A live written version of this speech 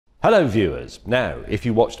Hello viewers. Now, if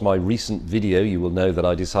you watched my recent video, you will know that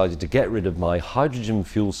I decided to get rid of my hydrogen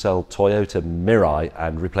fuel cell Toyota Mirai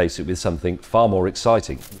and replace it with something far more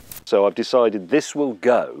exciting. So I've decided this will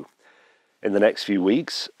go in the next few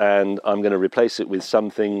weeks, and I'm going to replace it with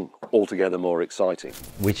something altogether more exciting.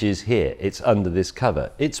 Which is here. It's under this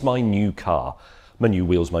cover. It's my new car. My new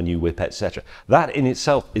wheels, my new whip, etc. That in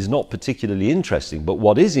itself is not particularly interesting, but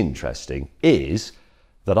what is interesting is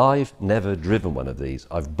that I've never driven one of these.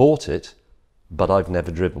 I've bought it, but I've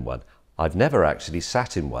never driven one. I've never actually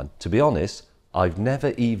sat in one. To be honest, I've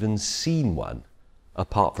never even seen one,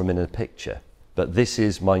 apart from in a picture. But this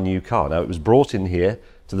is my new car. Now, it was brought in here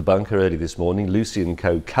to the bunker early this morning. Lucy &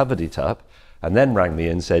 Co. covered it up and then rang me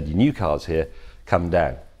and said, your new car's here, come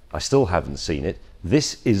down. I still haven't seen it.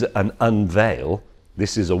 This is an unveil.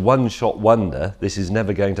 This is a one-shot wonder. This is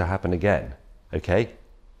never going to happen again, okay?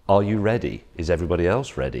 Are you ready? Is everybody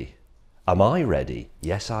else ready? Am I ready?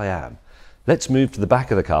 Yes, I am. Let's move to the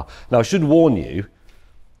back of the car. Now, I should warn you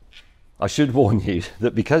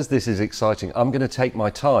that because this is exciting, I'm going to take my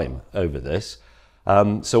time over this.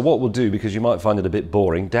 So what we'll do, because you might find it a bit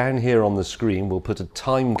boring, down here on the screen, we'll put a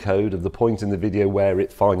time code of the point in the video where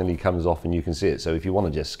it finally comes off and you can see it. So if you want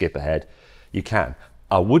to just skip ahead, you can.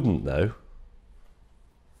 I wouldn't though.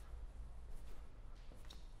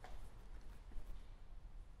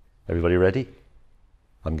 Everybody ready?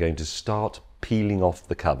 I'm going to start peeling off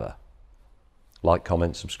the cover. Like,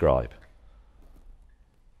 comment, subscribe.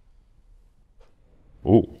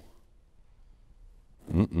 Ooh.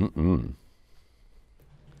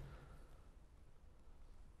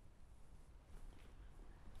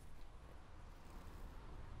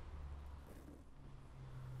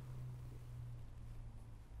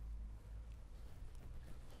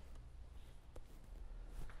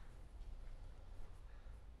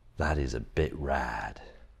 That is a bit rad.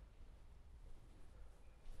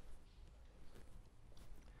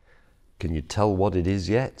 Can you tell what it is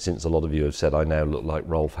yet? Since a lot of you have said I now look like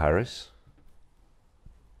Rolf Harris.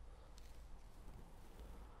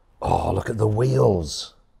 Oh, look at the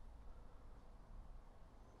wheels.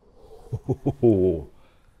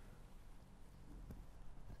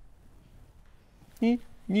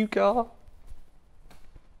 New car.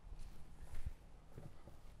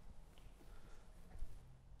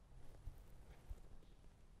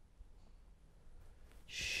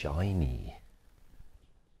 Shiny.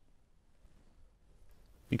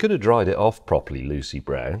 You could have dried it off properly, Lucy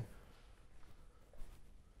Brown.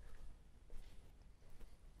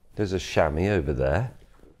 There's a chamois over there.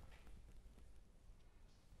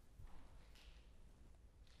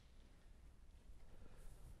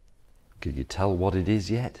 Can you tell what it is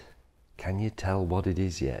yet? Can you tell what it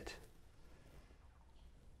is yet?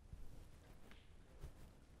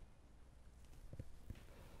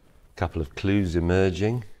 Couple of clues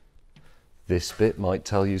emerging. This bit might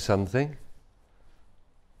tell you something.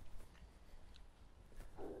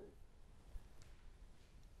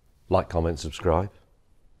 Like, comment, subscribe.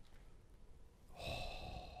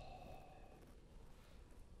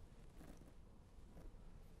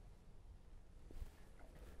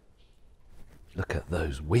 Look at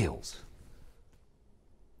those wheels.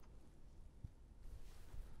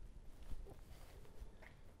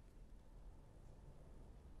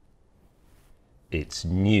 It's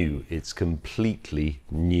new. It's completely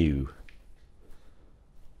new.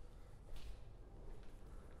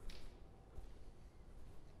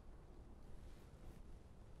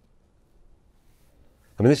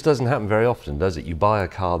 I mean, this doesn't happen very often, does it? You buy a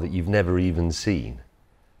car that you've never even seen.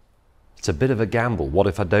 It's a bit of a gamble. What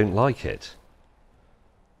if I don't like it?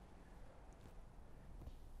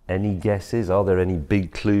 Any guesses? Are there any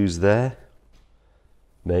big clues there?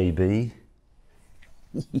 Maybe.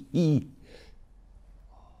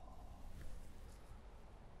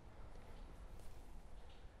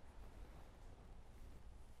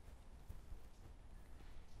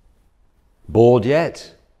 Bored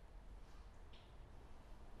yet?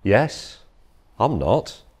 Yes? I'm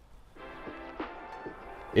not.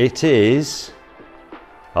 It is...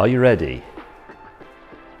 Are you ready?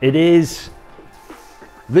 It is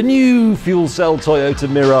the new fuel cell Toyota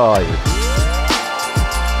Mirai.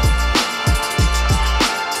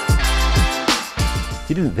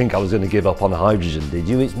 You didn't think I was going to give up on hydrogen, did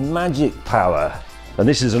you? It's magic power. And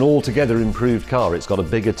this is an altogether improved car. It's got a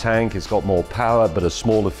bigger tank, it's got more power, but a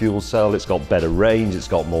smaller fuel cell, it's got better range, it's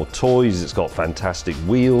got more toys, it's got fantastic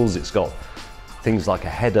wheels, it's got things like a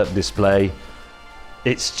head-up display.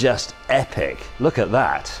 It's just epic. Look at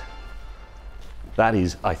that. That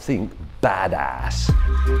is, I think, badass.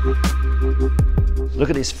 Look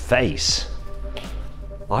at his face.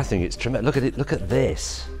 I think it's tremendous. Look at it, look at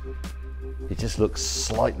this. It just looks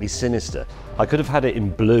slightly sinister. I could have had it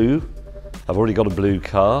in blue. I've already got a blue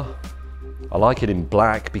car. I like it in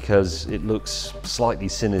black because it looks slightly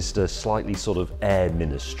sinister, slightly sort of air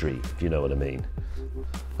ministry, if you know what I mean.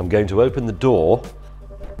 I'm going to open the door.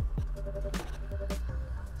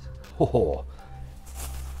 Oh.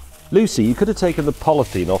 Lucy, you could have taken the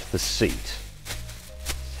polythene off the seat.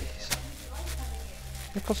 Jeez.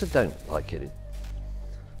 Of course I don't like it.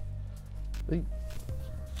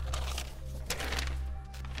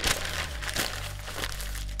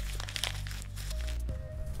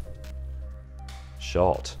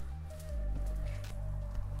 Shot.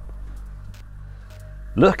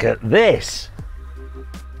 Look at this!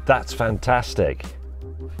 That's fantastic.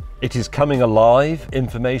 It is coming alive.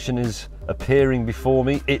 Information is appearing before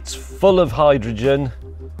me. It's full of hydrogen.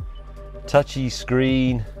 Touchy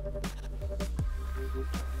screen.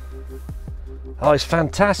 Oh, it's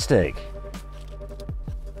fantastic.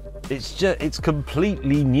 It's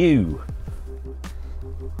completely new.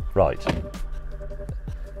 Right.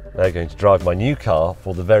 They're going to drive my new car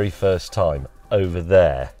for the very first time over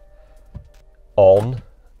there. On,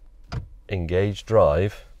 engage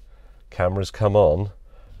drive, cameras come on,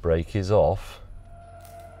 brake is off.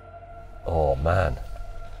 Oh man.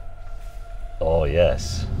 Oh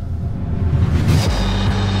yes.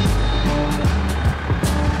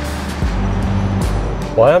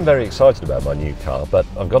 Well, I am very excited about my new car, but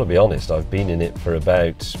I've got to be honest, I've been in it for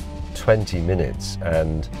about 20 minutes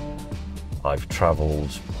and I've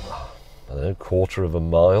travelled, I don't know, quarter of a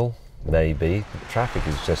mile, maybe. The traffic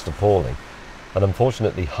is just appalling. And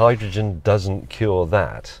unfortunately, hydrogen doesn't cure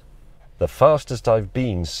that. The fastest I've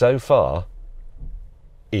been so far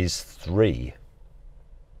is 3.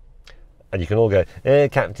 And you can all go,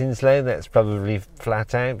 Captain Slow, that's probably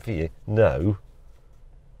flat out for you. No.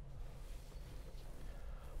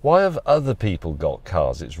 Why have other people got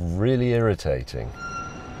cars? It's really irritating.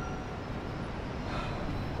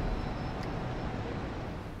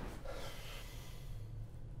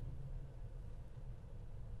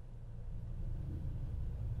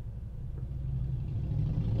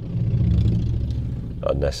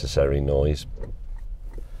 Unnecessary noise.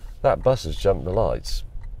 That bus has jumped the lights.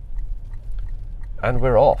 And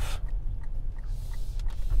we're off.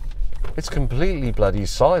 It's completely bloody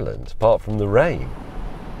silent, apart from the rain.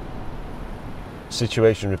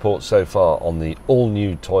 Situation report so far on the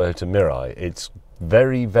all-new Toyota Mirai. It's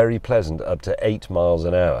very, very pleasant, up to 8 miles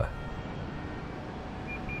an hour.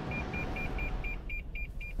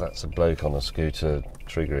 That's a bloke on a scooter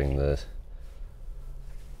triggering the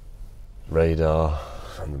radar,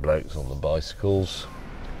 and the blokes on the bicycles.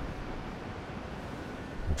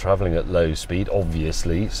 I'm travelling at low speed,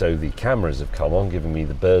 obviously, so the cameras have come on, giving me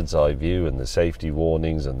the bird's eye view and the safety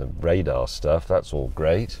warnings and the radar stuff. That's all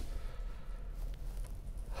great.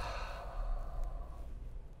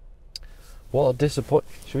 What a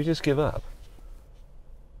disappointment. Should we just give up?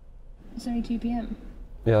 It's only 2 p.m.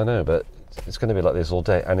 Yeah, I know, but it's going to be like this all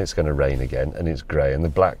day, and it's going to rain again, and it's grey, and the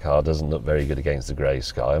black car doesn't look very good against the grey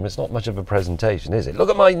sky. I mean, it's not much of a presentation, is it? Look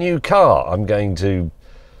at my new car! I'm going to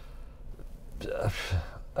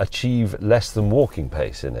achieve less than walking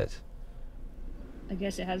pace in it. I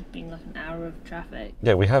guess it has been like an hour of traffic.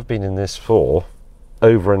 Yeah, we have been in this for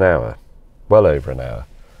over an hour. Well over an hour.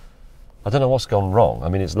 I don't know what's gone wrong. I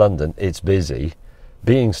mean, it's London, it's busy.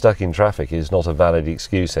 Being stuck in traffic is not a valid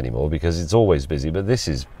excuse anymore because it's always busy, but this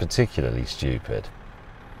is particularly stupid.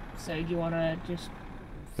 So do you want to just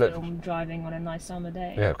film driving on a nice summer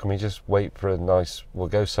day? Yeah, can we just wait for a nice... We'll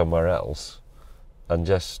go somewhere else and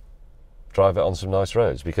just drive it on some nice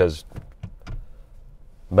roads, because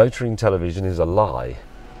motoring television is a lie,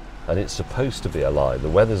 and it's supposed to be a lie. The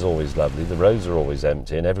weather's always lovely, the roads are always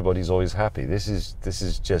empty, and everybody's always happy. This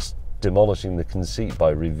is just demolishing the conceit by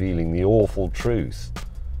revealing the awful truth.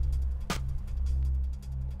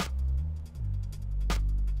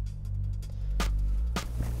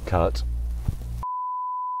 Cut.